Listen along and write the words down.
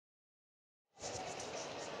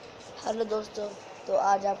Hello दोस्तों। तो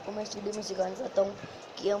आज आपको मैं इस वीडियो में सिखाना चाहता हूँ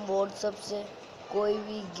कि हम व्हाट्सएप से कोई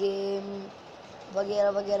भी गेम वगैरह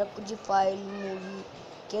वगैरह कुछ फाइल मूवी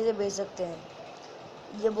कैसे भेज सकते हैं।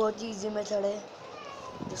 ये बहुत ही इजी मेथड है।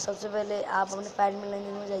 तो सबसे पहले आप अपने फाइल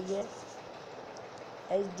मैनेजर में जाइए।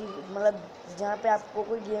 HD मतलब जहाँ पे आपको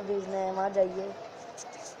कोई गेम भेजना है वहाँ जाइए।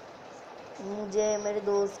 मुझे मेरे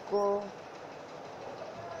दोस्त को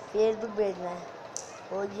फेसबुक भेजना है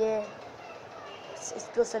और ये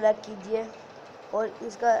इसको सेलेक्ट कीजिए और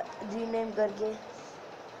इसका रीनेम करके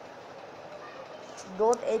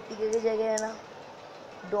 .apk की जगह है ना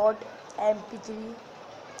 .mp3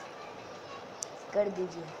 कर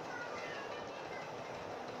दीजिए।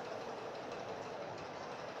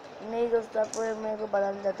 नहीं दोस्तों, आपको मैं को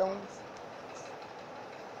बताना चाहता हूँ।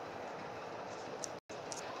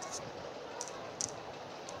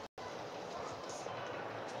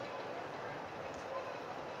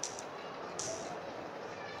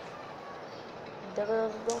 देखो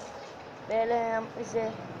दोस्तों, पहले हम इसे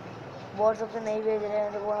व्हाट्सएप से नहीं भेज रहे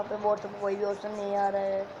हैं, तो वहाँ पे व्हाट्सएप कोई भी ऑप्शन नहीं आ रहा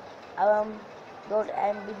है। अब हम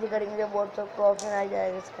 .mp3 करेंगे, व्हाट्सएप का ऑप्शन आ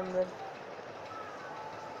जाएगा इसके अंदर।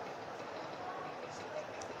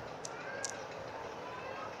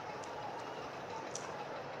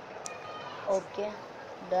 Okay,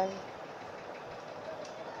 done.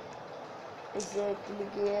 इसे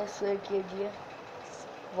क्लिक किए, शेयर कीजिए।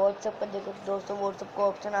 व्हाट्सएप पर देखो दोस्तों, व्हाट्सएप का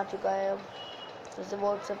ऑप्शन आ चुका है। अब जैसे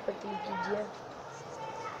व्हाट्सएप पर क्लिक कीजिए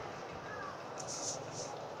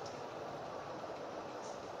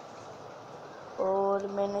और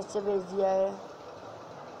मैंने इसे भेज दिया है।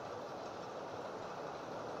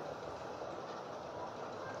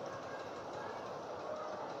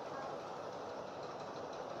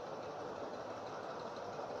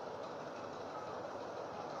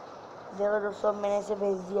 देखो दोस्तों, मैंने इसे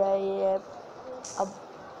भेज दिया है ये ऐप। अब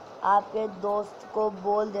आपके दोस्त को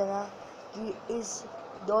बोल देना कि इस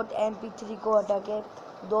 .mp3 को हटा के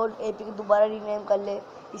 .apk दोबारा रीनेम कर ले।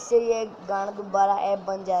 इससे ये गाना दोबारा ऐप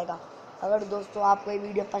बन जाएगा। अगर दोस्तों आपको ये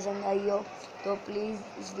वीडियो पसंद आई हो तो प्लीज़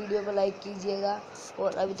इस वीडियो को लाइक कीजिएगा,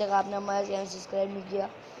 और अभी तक आपने हमारा चैनल सब्सक्राइब नहीं किया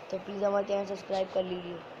तो प्लीज़ हमारा चैनल सब्सक्राइब कर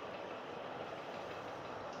लीजिए।